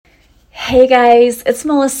Hey guys, it's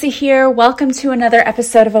Melissa here. Welcome to another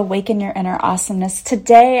episode of Awaken Your Inner Awesomeness.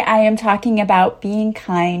 Today I am talking about being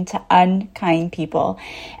kind to unkind people.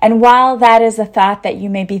 And while that is a thought that you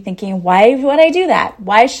may be thinking, why would I do that?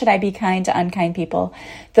 Why should I be kind to unkind people?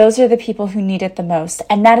 Those are the people who need it the most.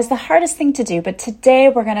 And that is the hardest thing to do. But today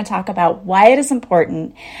we're going to talk about why it is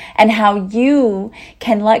important and how you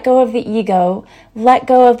can let go of the ego, let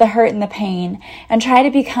go of the hurt and the pain, and try to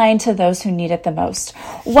be kind to those who need it the most.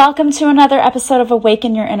 Welcome to another episode of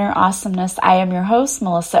Awaken Your Inner Awesomeness. I am your host,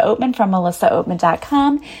 Melissa Oatman from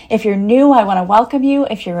melissaoatman.com. If you're new, I want to welcome you.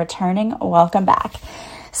 If you're returning, welcome back.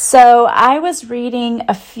 So I was reading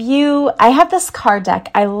I have this card deck.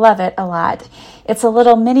 I love it a lot. It's a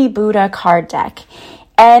little mini Buddha card deck.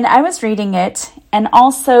 And I was reading it. And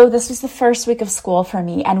also this was the first week of school for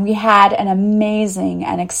me. And we had an amazing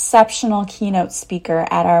and exceptional keynote speaker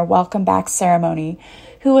at our welcome back ceremony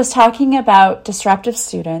who was talking about disruptive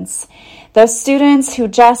students. Those students who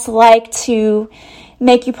just like to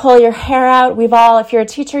make you pull your hair out. If you're a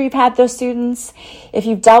teacher, you've had those students. If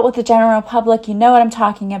you've dealt with the general public, you know what I'm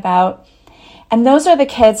talking about. And those are the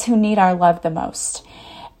kids who need our love the most.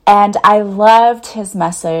 And I loved his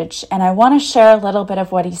message, and I want to share a little bit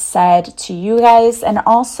of what he said to you guys. And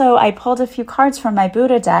also, I pulled a few cards from my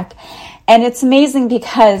Buddha deck, and it's amazing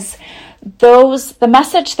because the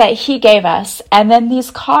message that he gave us and then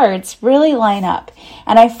these cards really line up.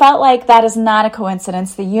 And I felt like that is not a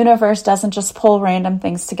coincidence. The universe doesn't just pull random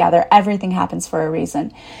things together. Everything happens for a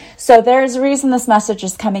reason. So there's a reason this message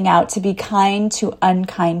is coming out, to be kind to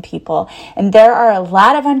unkind people. And there are a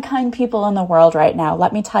lot of unkind people in the world right now.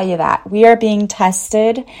 Let me tell you that. We are being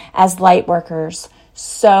tested as light workers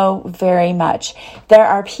so very much. There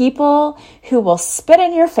are people who will spit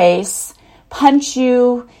in your face, punch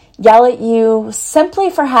you, yell at you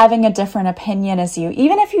simply for having a different opinion as you.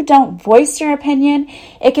 Even if you don't voice your opinion,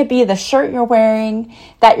 it could be the shirt you're wearing,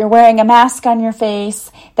 that you're wearing a mask on your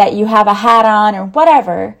face, that you have a hat on, or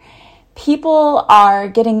whatever. People are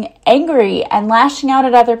getting angry and lashing out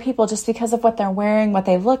at other people just because of what they're wearing, what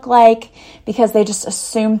they look like, because they just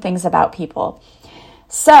assume things about people.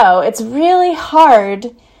 So it's really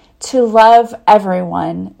hard to love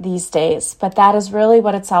everyone these days, but that is really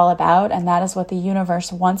what it's all about, and that is what the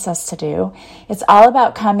universe wants us to do. It's all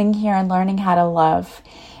about coming here and learning how to love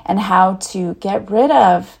and how to get rid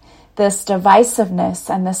of this divisiveness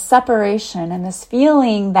and this separation and this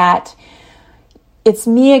feeling that it's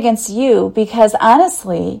me against you, because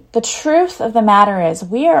honestly, the truth of the matter is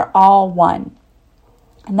we are all one.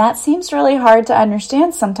 And that seems really hard to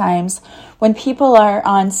understand sometimes when people are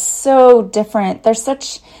on they're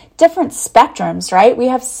such different spectrums, right? We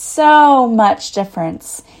have so much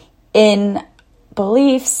difference in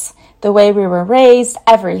beliefs, the way we were raised,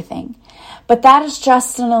 everything. But that is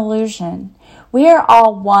just an illusion. We are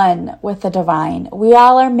all one with the divine. We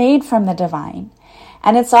all are made from the divine.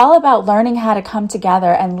 And it's all about learning how to come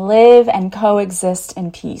together and live and coexist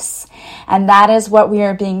in peace. And that is what we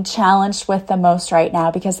are being challenged with the most right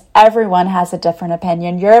now, because everyone has a different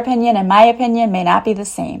opinion. Your opinion and my opinion may not be the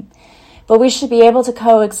same, but we should be able to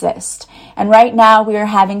coexist. And right now we are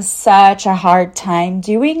having such a hard time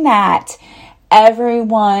doing that.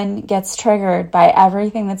 Everyone gets triggered by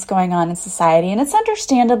everything that's going on in society, and it's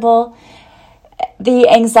understandable. The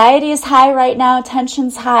anxiety is high right now,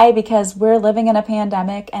 tension's high because we're living in a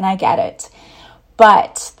pandemic, and I get it.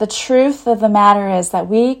 But the truth of the matter is that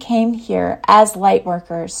we came here as light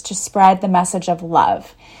workers to spread the message of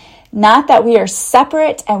love. Not that we are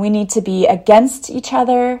separate and we need to be against each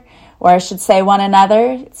other, or I should say one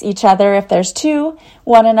another. It's each other if there's two,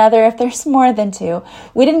 one another if there's more than two.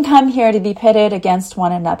 We didn't come here to be pitted against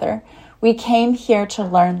one another. We came here to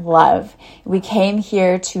learn love. We came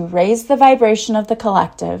here to raise the vibration of the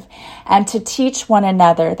collective and to teach one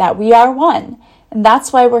another that we are one. And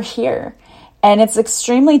that's why we're here. And it's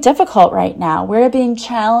extremely difficult right now. We're being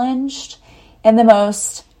challenged in the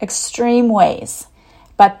most extreme ways.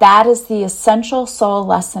 But that is the essential soul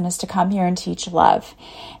lesson, is to come here and teach love.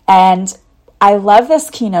 And I love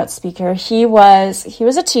this keynote speaker. He was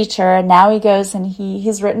a teacher, and now he goes and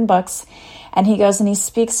he's written books, and he goes and he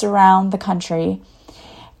speaks around the country.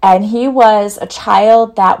 And he was a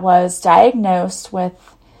child that was diagnosed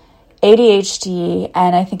with ADHD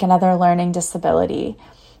and I think another learning disability.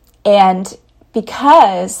 And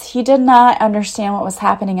because he did not understand what was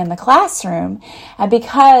happening in the classroom, and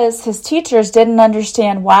because his teachers didn't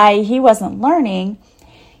understand why he wasn't learning,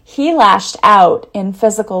 he lashed out in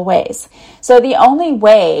physical ways. So the only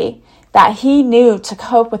way that he knew to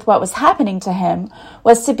cope with what was happening to him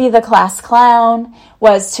was to be the class clown,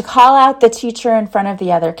 was to call out the teacher in front of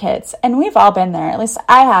the other kids. And we've all been there, at least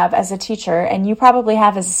I have as a teacher, and you probably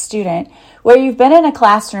have as a student, where you've been in a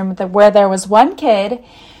classroom where there was one kid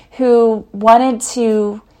who wanted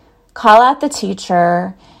to call out the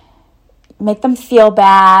teacher, make them feel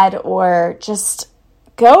bad, or just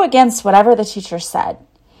go against whatever the teacher said.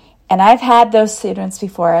 And I've had those students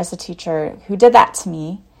before as a teacher who did that to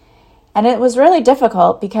me. And it was really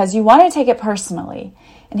difficult because you want to take it personally.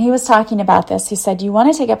 And he was talking about this. He said, you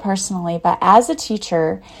want to take it personally, but as a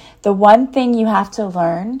teacher, the one thing you have to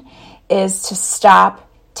learn is to stop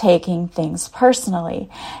taking things personally.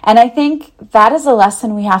 And I think that is a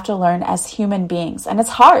lesson we have to learn as human beings. And it's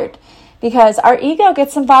hard because our ego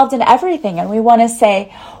gets involved in everything. And we want to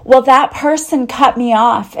say, well, that person cut me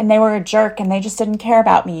off and they were a jerk and they just didn't care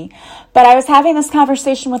about me. But I was having this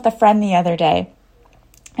conversation with a friend the other day.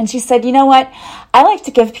 And she said, you know what? I like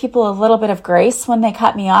to give people a little bit of grace when they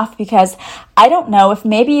cut me off because I don't know if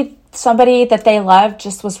maybe somebody that they love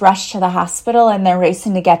just was rushed to the hospital and they're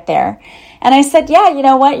racing to get there. And I said, yeah, you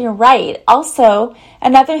know what? You're right. Also,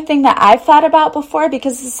 another thing that I've thought about before,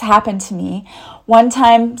 because this happened to me, one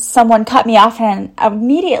time someone cut me off and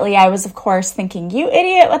immediately I was, of course, thinking, you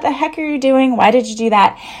idiot, what the heck are you doing? Why did you do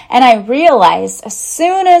that? And I realized as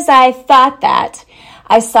soon as I thought that,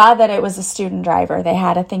 I saw that it was a student driver. They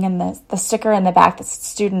had a thing in the sticker in the back that's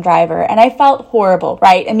student driver. And I felt horrible,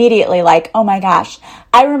 right? Immediately, like, oh my gosh.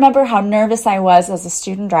 I remember how nervous I was as a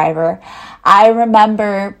student driver. I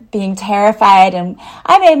remember being terrified, and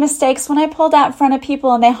I made mistakes when I pulled out in front of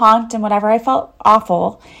people and they honked and whatever. I felt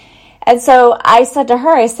awful. And so I said to her,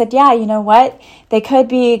 I said, yeah, you know what? They could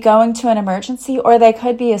be going to an emergency, or they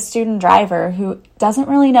could be a student driver who doesn't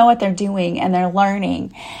really know what they're doing and they're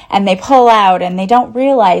learning and they pull out and they don't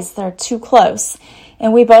realize they're too close.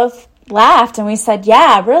 And we both laughed and we said,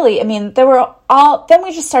 yeah, really. I mean, then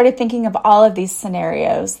we just started thinking of all of these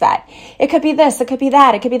scenarios that it could be this, it could be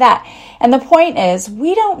that, it could be that. And the point is,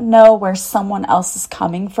 we don't know where someone else is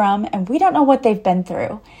coming from and we don't know what they've been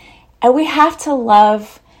through. And we have to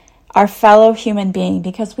love our fellow human being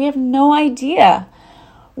because we have no idea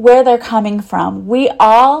where they're coming from. We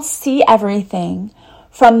all see everything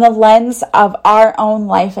from the lens of our own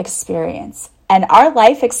life experience. And our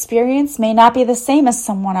life experience may not be the same as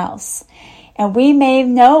someone else. And we may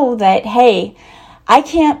know that, hey, I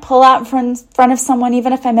can't pull out in front of someone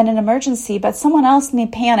even if I'm in an emergency, but someone else may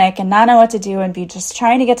panic and not know what to do and be just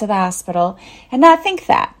trying to get to the hospital and not think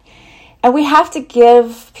that. And we have to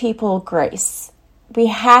give people grace. We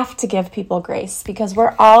have to give people grace because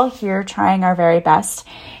we're all here trying our very best.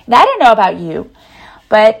 And I don't know about you,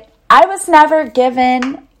 but I was never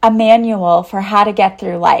given a manual for how to get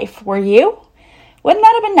through life. Were you? Wouldn't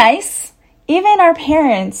that have been nice? Even our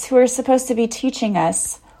parents who are supposed to be teaching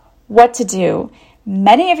us what to do.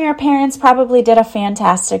 Many of your parents probably did a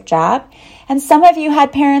fantastic job. And some of you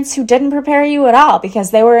had parents who didn't prepare you at all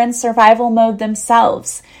because they were in survival mode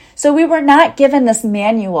themselves. So we were not given this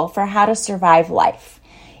manual for how to survive life.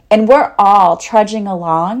 And we're all trudging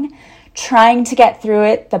along, trying to get through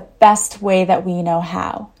it the best way that we know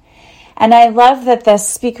how. And I love that the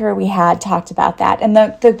speaker we had talked about that. And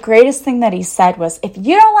the greatest thing that he said was, if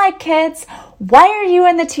you don't like kids, why are you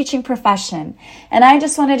in the teaching profession? And I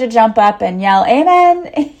just wanted to jump up and yell,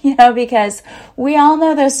 amen, because we all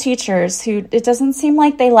know those teachers who it doesn't seem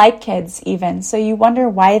like they like kids even. So you wonder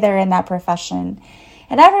why they're in that profession.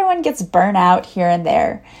 And everyone gets burnt out here and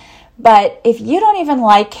there. But if you don't even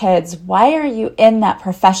like kids, why are you in that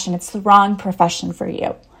profession? It's the wrong profession for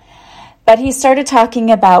you. But he started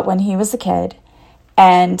talking about when he was a kid,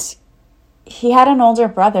 and he had an older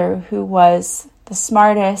brother who was the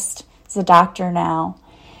smartest, he's a doctor now,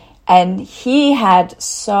 and he had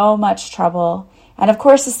so much trouble. And of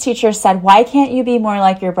course, his teacher said, why can't you be more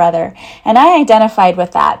like your brother? And I identified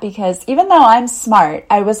with that because even though I'm smart,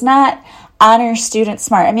 I was not honor student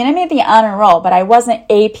smart. I mean, I made the honor roll, but I wasn't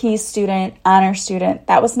AP student, honor student.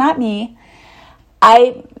 That was not me.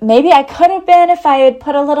 Maybe I could have been if I had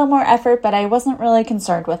put a little more effort, but I wasn't really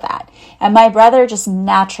concerned with that. And my brother just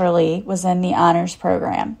naturally was in the honors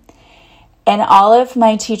program. And all of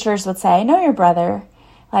my teachers would say, I know your brother.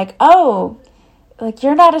 Like, oh, like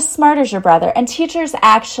you're not as smart as your brother. And teachers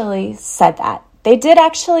actually said that. They did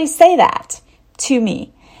actually say that to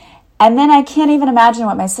me. And then I can't even imagine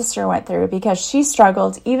what my sister went through because she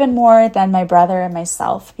struggled even more than my brother and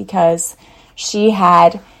myself because she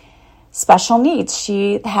had special needs.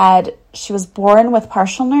 She was born with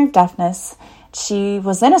partial nerve deafness. She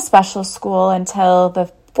was in a special school until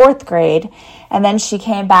the 4th grade, and then she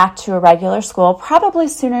came back to a regular school, probably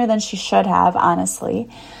sooner than she should have, honestly.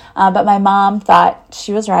 But my mom thought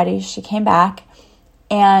she was ready. She came back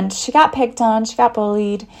and she got picked on. She got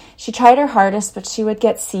bullied. She tried her hardest, but she would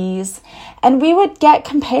get C's and we would get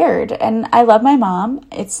compared. And I love my mom.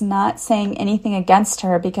 It's not saying anything against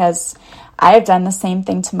her because I have done the same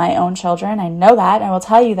thing to my own children. I know that. I will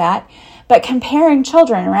tell you that. But comparing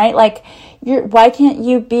children, right? Like, why can't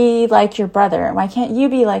you be like your brother? Why can't you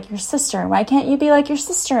be like your sister? Why can't you be like your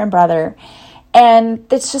sister and brother? And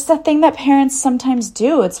it's just a thing that parents sometimes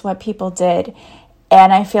do. It's what people did.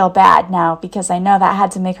 And I feel bad now because I know that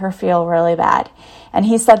had to make her feel really bad. And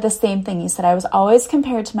he said the same thing. He said, I was always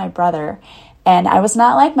compared to my brother. And I was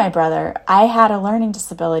not like my brother. I had a learning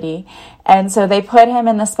disability. And so they put him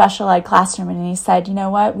in the special ed classroom and he said, you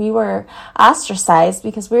know what? We were ostracized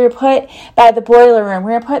because we were put by the boiler room.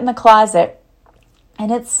 We were put in the closet.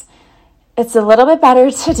 And it's a little bit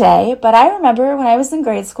better today. But I remember when I was in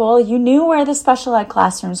grade school, you knew where the special ed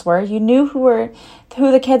classrooms were. You knew who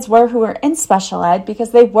the kids were who were in special ed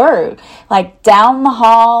because they were like down the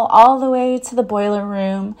hall, all the way to the boiler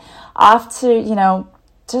room, off to,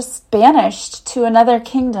 just banished to another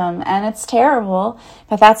kingdom. And it's terrible,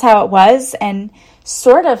 but that's how it was and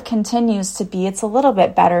sort of continues to be. It's a little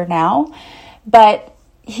bit better now. But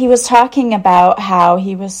he was talking about how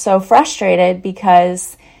he was so frustrated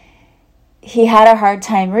because he had a hard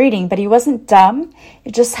time reading, but he wasn't dumb.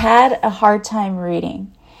 He just had a hard time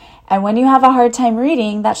reading. And when you have a hard time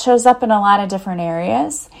reading, that shows up in a lot of different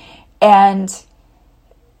areas. And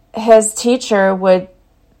his teacher would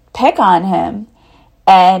pick on him.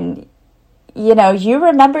 And, you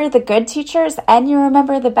remember the good teachers and you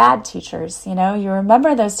remember the bad teachers. You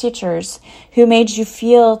remember those teachers who made you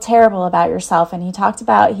feel terrible about yourself. And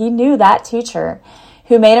he knew that teacher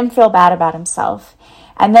who made him feel bad about himself.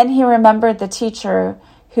 And then he remembered the teacher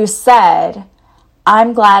who said,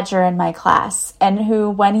 I'm glad you're in my class. And who,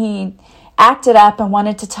 when he acted up and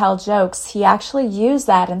wanted to tell jokes, he actually used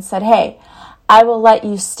that and said, hey, I will let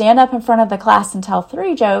you stand up in front of the class and tell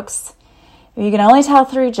 3 jokes. You can only tell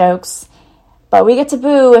 3 jokes, but we get to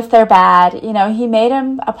boo if they're bad. He made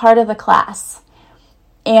him a part of the class.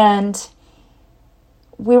 And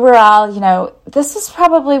we were all, this was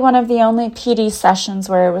probably one of the only PD sessions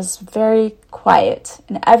where it was very quiet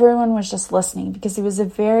and everyone was just listening because he was a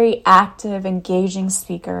very active, engaging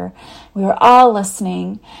speaker. We were all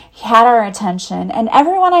listening. He had our attention and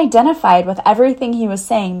everyone identified with everything he was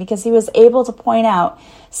saying because he was able to point out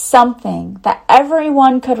something that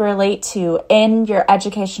everyone could relate to in your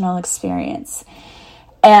educational experience.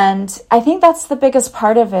 And I think that's the biggest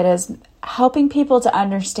part of it is helping people to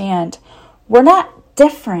understand we're not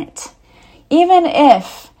different. Even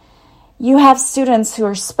if you have students who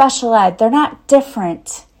are special ed, they're not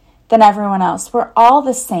different than everyone else. We're all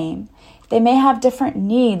the same. They may have different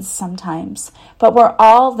needs sometimes, but we're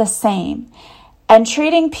all the same. And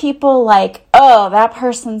treating people like, oh, that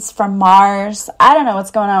person's from Mars. I don't know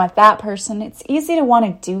what's going on with that person. It's easy to want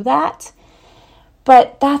to do that,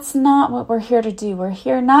 but that's not what we're here to do. We're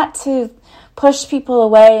here not to push people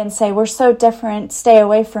away and say, we're so different, stay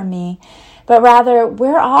away from me. But rather,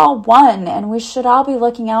 we're all one, and we should all be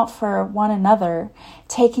looking out for one another,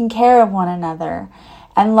 taking care of one another,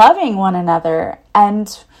 and loving one another.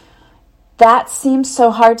 And that seems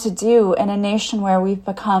so hard to do in a nation where we've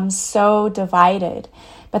become so divided.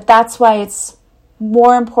 But that's why it's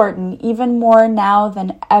more important, even more now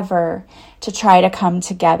than ever, to try to come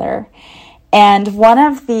together. And one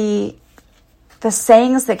of the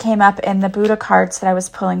sayings that came up in the Buddha cards that I was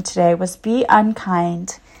pulling today was be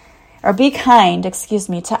kind,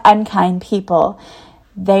 to unkind people.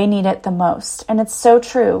 They need it the most. And it's so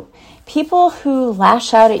true. People who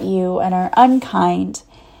lash out at you and are unkind,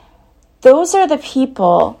 those are the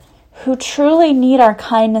people who truly need our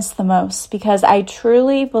kindness the most, because I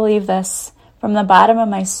truly believe this from the bottom of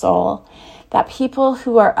my soul, that people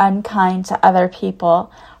who are unkind to other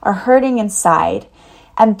people are hurting inside.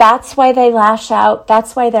 And that's why they lash out.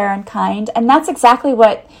 That's why they're unkind. And that's exactly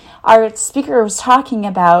what our speaker was talking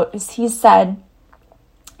about. Is he said,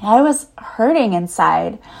 I was hurting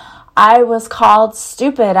inside. I was called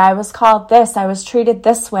stupid. I was called this. I was treated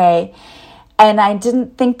this way. And I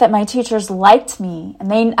didn't think that my teachers liked me.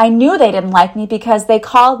 And I knew they didn't like me because they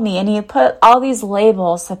called me. And he put all these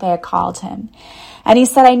labels that they had called him. And he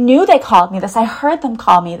said, I knew they called me this. I heard them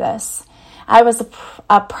call me this. I was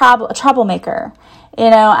a troublemaker.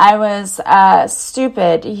 I was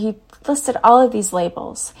stupid. He listed all of these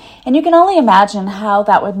labels. And you can only imagine how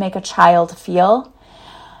that would make a child feel.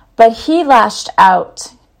 But he lashed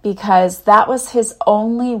out because that was his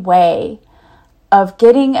only way of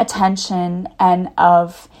getting attention and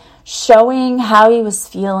of showing how he was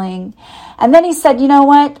feeling. And then he said, you know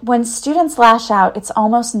what? When students lash out, it's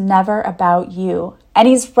almost never about you. And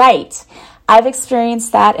he's right. I've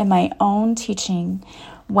experienced that in my own teaching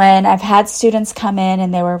when I've had students come in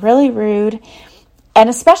and they were really rude. And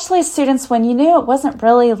especially students when you knew it wasn't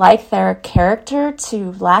really like their character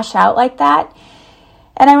to lash out like that.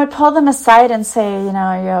 And I would pull them aside and say,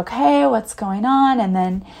 are you okay? What's going on? And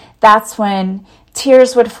then that's when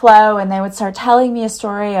tears would flow and they would start telling me a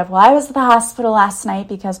story of, well, I was at the hospital last night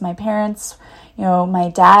because my parents,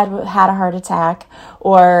 my dad had a heart attack,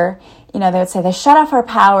 or, they would say they shut off our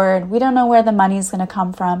power and we don't know where the money's going to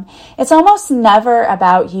come from. It's almost never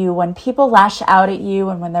about you. When people lash out at you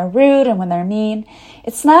and when they're rude and when they're mean,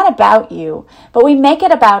 it's not about you, but we make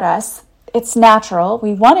it about us. It's natural.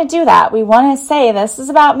 We want to do that. We want to say this is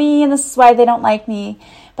about me and this is why they don't like me,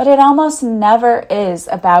 but it almost never is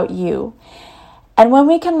about you. And when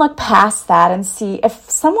we can look past that and see if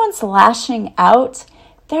someone's lashing out,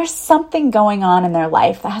 there's something going on in their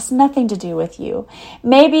life that has nothing to do with you.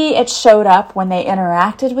 Maybe it showed up when they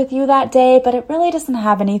interacted with you that day, but it really doesn't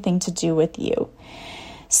have anything to do with you.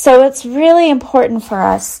 So it's really important for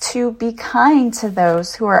us to be kind to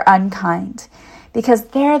those who are unkind, because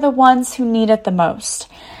they're the ones who need it the most.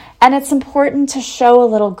 And it's important to show a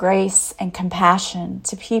little grace and compassion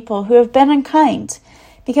to people who have been unkind,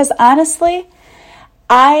 because honestly,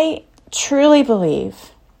 I truly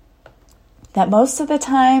believe that most of the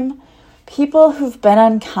time, people who've been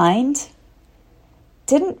unkind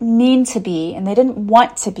didn't mean to be and they didn't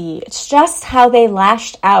want to be. It's just how they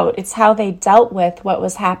lashed out. It's how they dealt with what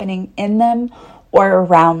was happening in them or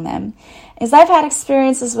around them. As I've had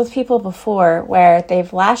experiences with people before where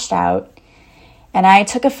they've lashed out and I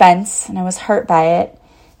took offense and I was hurt by it.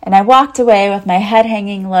 And I walked away with my head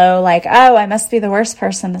hanging low like, oh, I must be the worst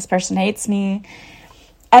person. This person hates me.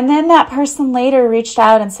 And then that person later reached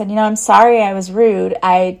out and said, I'm sorry I was rude.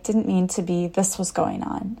 I didn't mean to be. This was going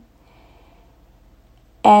on.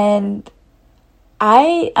 And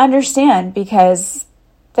I understand, because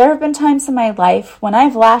there have been times in my life when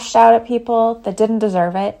I've lashed out at people that didn't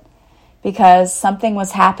deserve it because something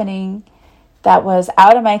was happening that was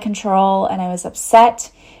out of my control and I was upset.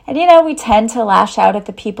 And we tend to lash out at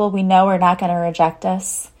the people we know are not going to reject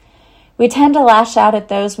us. We tend to lash out at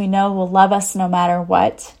those we know will love us no matter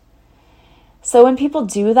what. So when people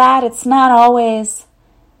do that, it's not always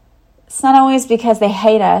because they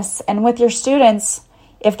hate us. And with your students,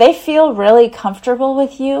 if they feel really comfortable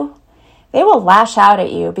with you, they will lash out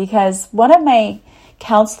at you. Because one of my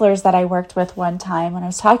counselors that I worked with one time, when I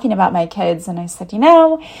was talking about my kids, and I said,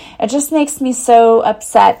 it just makes me so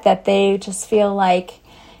upset that they just feel like,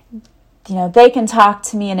 they can talk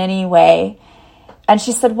to me in any way. And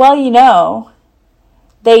she said, well,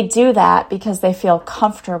 they do that because they feel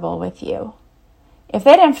comfortable with you. If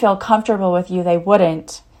they didn't feel comfortable with you, they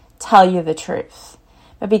wouldn't tell you the truth.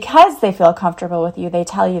 But because they feel comfortable with you, they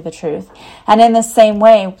tell you the truth. And in the same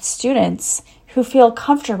way, students who feel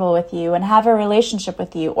comfortable with you and have a relationship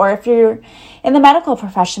with you, or if you're in the medical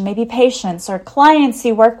profession, maybe patients or clients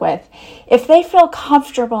you work with, if they feel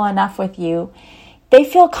comfortable enough with you, they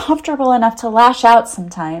feel comfortable enough to lash out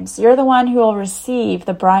sometimes. You're the one who will receive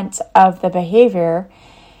the brunt of the behavior,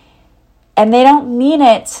 and they don't mean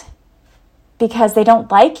it because they don't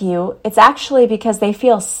like you. It's actually because they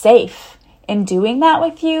feel safe in doing that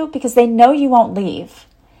with you because they know you won't leave.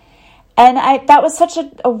 And that was such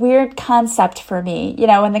a weird concept for me.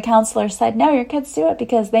 When the counselor said, no, your kids do it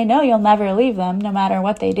because they know you'll never leave them no matter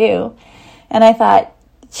what they do. And I thought,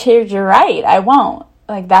 you're right, I won't.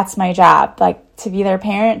 That's my job, to be their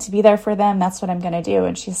parent, to be there for them. That's what I'm going to do.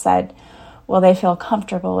 And she said, well, they feel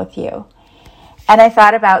comfortable with you. And I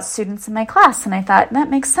thought about students in my class, and I thought, that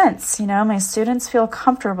makes sense. My students feel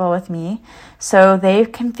comfortable with me, so they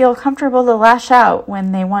can feel comfortable to lash out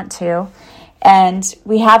when they want to. And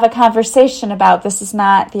we have a conversation about this is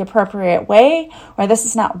not the appropriate way, or this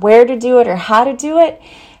is not where to do it or how to do it.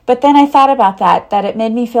 But then I thought about that it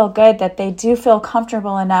made me feel good that they do feel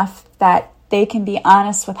comfortable enough that they can be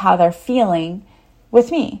honest with how they're feeling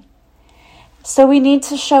with me. So we need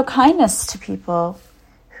to show kindness to people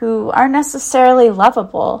who aren't necessarily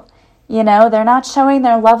lovable. They're not showing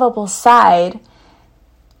their lovable side.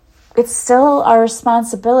 It's still our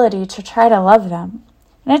responsibility to try to love them.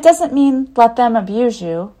 And it doesn't mean let them abuse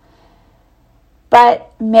you,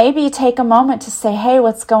 but maybe take a moment to say, hey,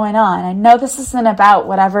 what's going on? I know this isn't about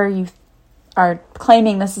whatever you are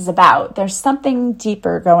claiming this is about. There's something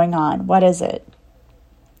deeper going on. What is it?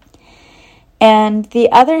 And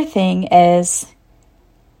the other thing is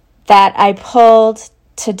that I pulled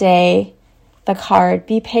today the card,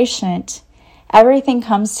 be patient. Everything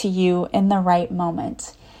comes to you in the right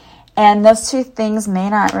moment. And those two things may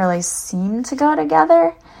not really seem to go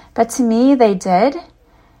together, but to me they did,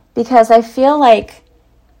 because I feel like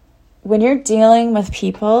when you're dealing with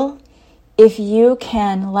people, if you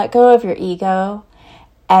can let go of your ego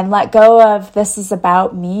and let go of this is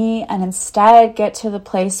about me, and instead get to the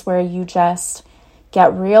place where you just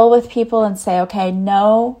get real with people and say, okay,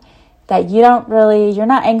 know that you're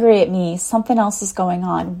not angry at me. Something else is going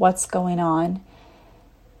on. What's going on?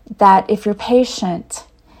 That if you're patient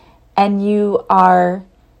and you are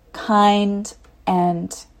kind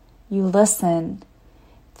and you listen,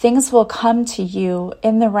 things will come to you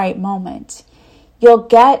in the right moment. You'll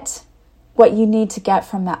get what you need to get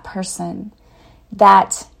from that person.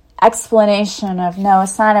 That explanation of, no,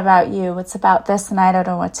 it's not about you, it's about this and I don't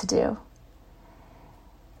know what to do.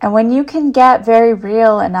 And when you can get very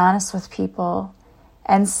real and honest with people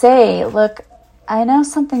and say, look, I know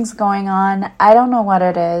something's going on, I don't know what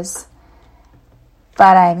it is,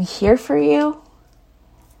 but I'm here for you,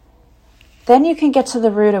 then you can get to the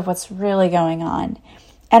root of what's really going on.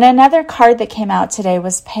 And another card that came out today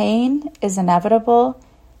was pain is inevitable,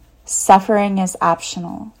 suffering is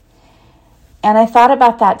optional. And I thought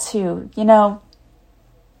about that too. You know,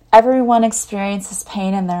 everyone experiences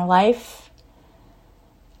pain in their life.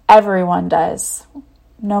 Everyone does.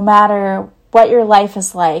 No matter what your life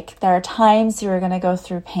is like, there are times you're going to go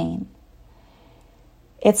through pain.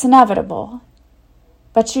 It's inevitable.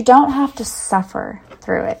 But you don't have to suffer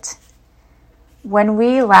through it. When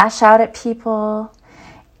we lash out at people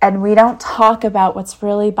and we don't talk about what's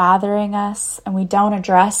really bothering us and we don't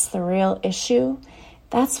address the real issue,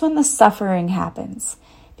 that's when the suffering happens,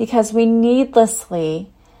 because we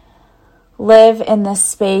needlessly live in this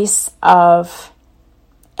space of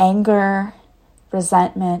anger,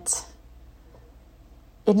 resentment,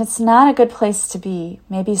 and it's not a good place to be.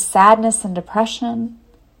 Maybe sadness and depression.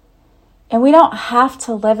 And we don't have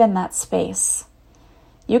to live in that space.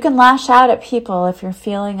 You can lash out at people if you're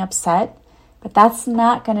feeling upset, but that's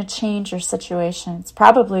not going to change your situation. It's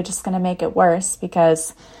probably just going to make it worse,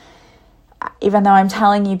 because even though I'm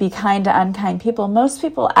telling you be kind to unkind people, most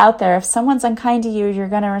people out there, if someone's unkind to you, you're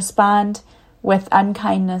going to respond with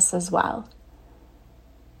unkindness as well.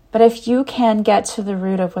 But if you can get to the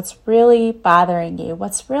root of what's really bothering you,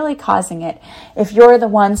 what's really causing it, if you're the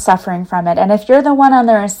one suffering from it, and if you're the one on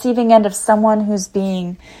the receiving end of someone who's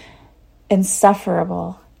being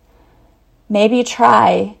insufferable, maybe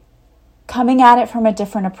try coming at it from a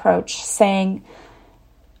different approach, saying,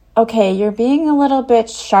 okay, you're being a little bit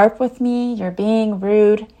sharp with me, you're being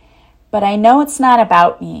rude, but I know it's not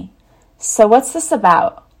about me. So what's this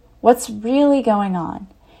about? What's really going on?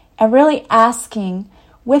 And really asking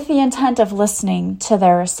with the intent of listening to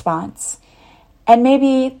their response. And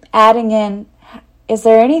maybe adding in, is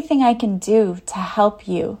there anything I can do to help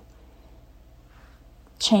you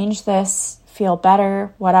change this, feel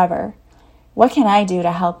better, whatever? What can I do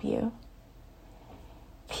to help you?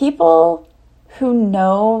 People who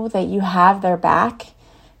know that you have their back,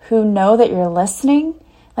 who know that you're listening,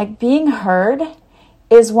 like being heard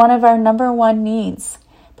is one of our number one needs.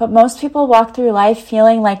 But most people walk through life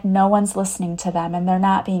feeling like no one's listening to them and they're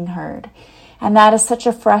not being heard. And that is such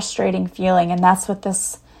a frustrating feeling. And that's what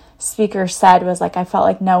this speaker said, was like, I felt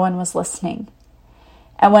like no one was listening.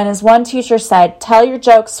 And when his one teacher said, tell your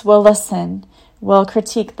jokes, we'll listen, we'll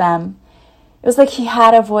critique them, it was like he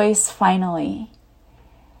had a voice finally.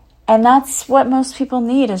 And that's what most people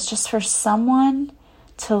need, is just for someone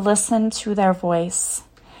to listen to their voice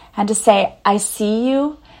and to say, I see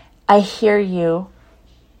you, I hear you,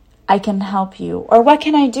 I can help you, or what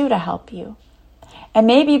can I do to help you? And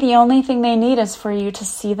maybe the only thing they need is for you to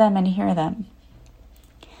see them and hear them.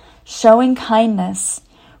 Showing kindness.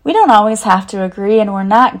 We don't always have to agree, and we're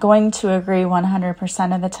not going to agree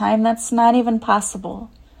 100% of the time. That's not even possible.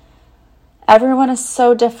 Everyone is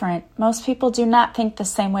so different. Most people do not think the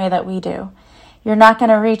same way that we do. You're not going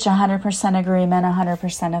to reach 100% agreement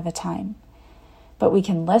 100% of the time. But we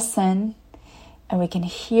can listen, and we can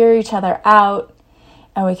hear each other out,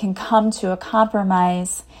 and we can come to a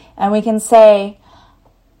compromise, and we can say,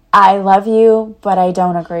 I love you, but I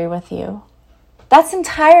don't agree with you. That's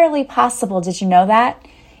entirely possible. Did you know that?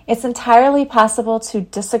 It's entirely possible to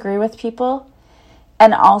disagree with people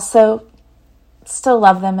and also still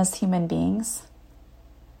love them as human beings.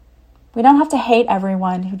 We don't have to hate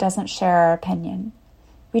everyone who doesn't share our opinion.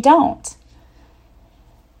 We don't.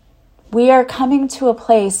 We are coming to a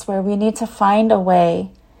place where we need to find a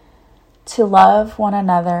way to love one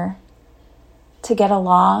another, to get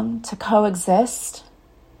along, to coexist.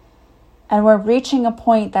 And we're reaching a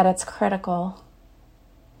point that it's critical.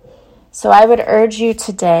 So I would urge you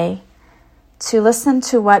today to listen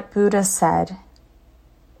to what Buddha said.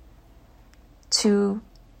 to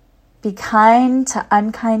be kind to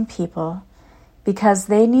unkind people because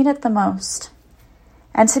they need it the most,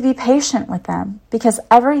 and to be patient with them because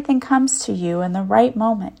everything comes to you in the right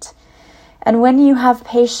moment. And when you have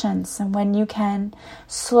patience and when you can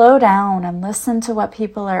slow down and listen to what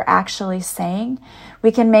people are actually saying,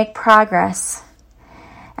 we can make progress.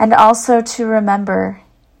 And also to remember,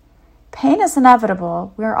 pain is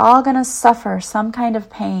inevitable. We're all going to suffer some kind of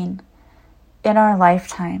pain in our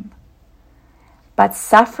lifetime. But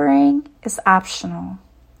suffering is optional.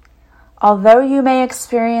 Although you may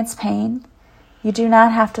experience pain, you do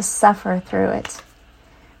not have to suffer through it.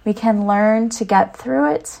 We can learn to get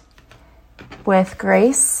through it with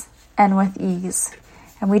grace and with ease.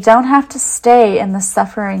 And we don't have to stay in the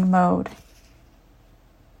suffering mode.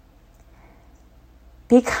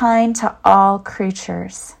 Be kind to all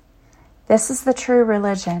creatures. This is the true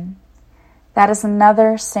religion. That is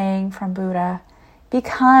another saying from Buddha. Be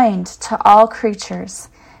kind to all creatures.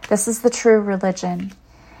 This is the true religion.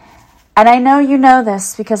 And I know you know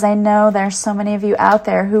this because I know there's so many of you out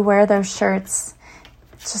there who wear those shirts.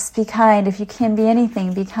 Just be kind. If you can be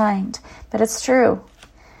anything, be kind. But it's true.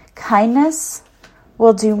 Kindness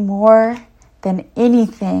will do more than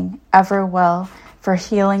anything ever will for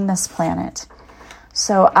healing this planet.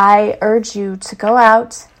 So I urge you to go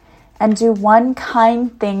out and do one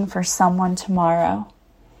kind thing for someone tomorrow.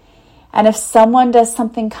 And if someone does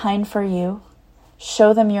something kind for you,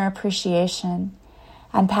 show them your appreciation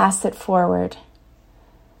and pass it forward.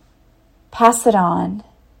 Pass it on.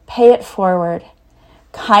 Pay it forward.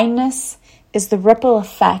 Kindness is the ripple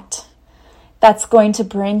effect that's going to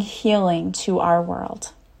bring healing to our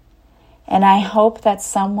world. And I hope that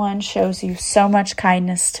someone shows you so much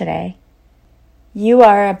kindness today. You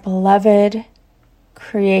are a beloved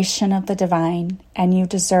creation of the divine, and you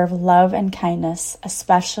deserve love and kindness,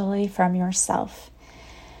 especially from yourself.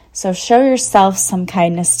 So show yourself some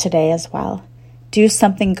kindness today as well. Do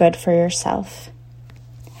something good for yourself.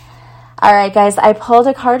 All right, guys, I pulled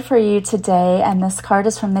a card for you today, and this card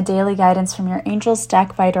is from the Daily Guidance from Your Angels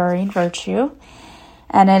deck by Doreen Virtue.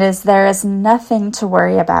 And it is, there is nothing to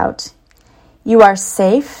worry about. You are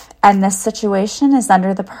safe, and this situation is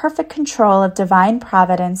under the perfect control of divine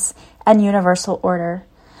providence and universal order.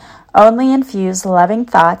 Only infuse loving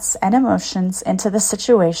thoughts and emotions into the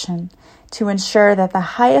situation to ensure that the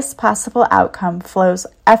highest possible outcome flows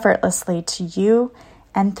effortlessly to you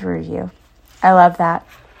and through you. I love that.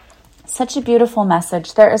 Such a beautiful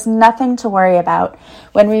message. There is nothing to worry about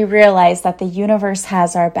when we realize that the universe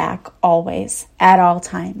has our back always, at all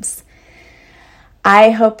times.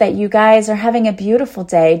 I hope that you guys are having a beautiful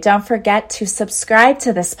day. Don't forget to subscribe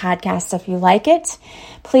to this podcast if you like it.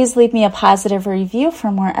 Please leave me a positive review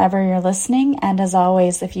from wherever you're listening. And as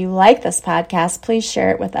always, if you like this podcast, please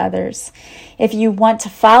share it with others. If you want to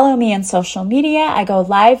follow me on social media, I go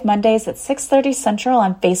live Mondays at 6:30 Central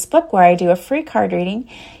on Facebook, where I do a free card reading.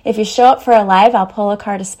 If you show up for a live, I'll pull a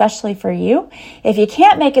card especially for you. If you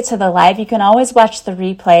can't make it to the live, you can always watch the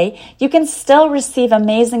replay. You can still receive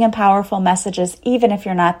amazing and powerful messages even if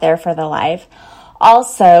you're not there for the live.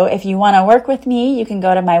 Also, if you want to work with me, you can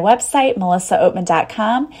go to my website,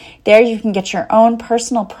 melissaoatman.com. There you can get your own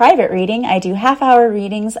personal private reading. I do half-hour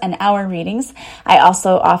readings and hour readings. I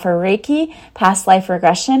also offer Reiki, past life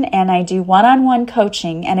regression, and I do one-on-one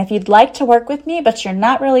coaching. And if you'd like to work with me, but you're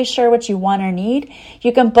not really sure what you want or need,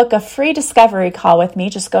 you can book a free discovery call with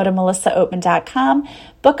me. Just go to melissaoatman.com,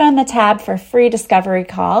 book on the tab for free discovery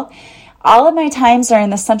call. All of my times are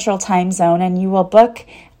in the Central Time Zone, and you will book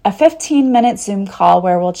a 15-minute Zoom call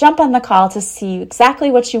where we'll jump on the call to see exactly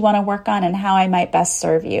what you want to work on and how I might best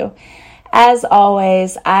serve you. As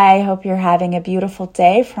always, I hope you're having a beautiful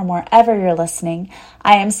day from wherever you're listening.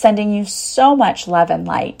 I am sending you so much love and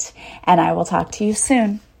light, and I will talk to you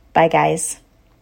soon. Bye, guys.